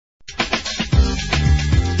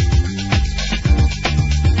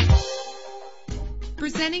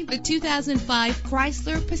Presenting the 2005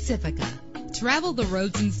 Chrysler Pacifica. Travel the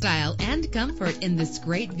roads in style and comfort in this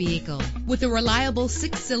great vehicle with a reliable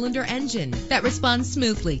 6-cylinder engine that responds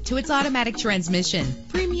smoothly to its automatic transmission.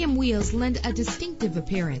 Premium wheels lend a distinctive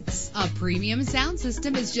appearance. A premium sound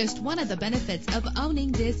system is just one of the benefits of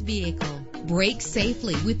owning this vehicle. Brake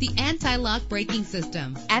safely with the anti-lock braking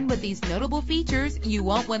system. And with these notable features, you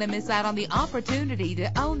won't want to miss out on the opportunity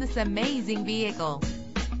to own this amazing vehicle.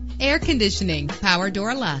 Air conditioning, power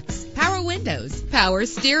door locks, power windows, power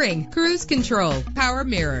steering, cruise control, power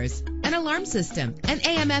mirrors, an alarm system, an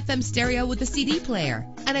AM/FM stereo with a CD player,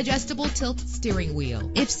 an adjustable tilt steering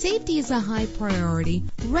wheel. If safety is a high priority,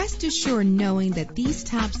 rest assured knowing that these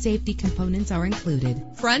top safety components are included.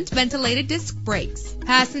 Front ventilated disc brakes,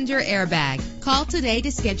 passenger airbag. Call today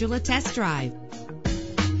to schedule a test drive.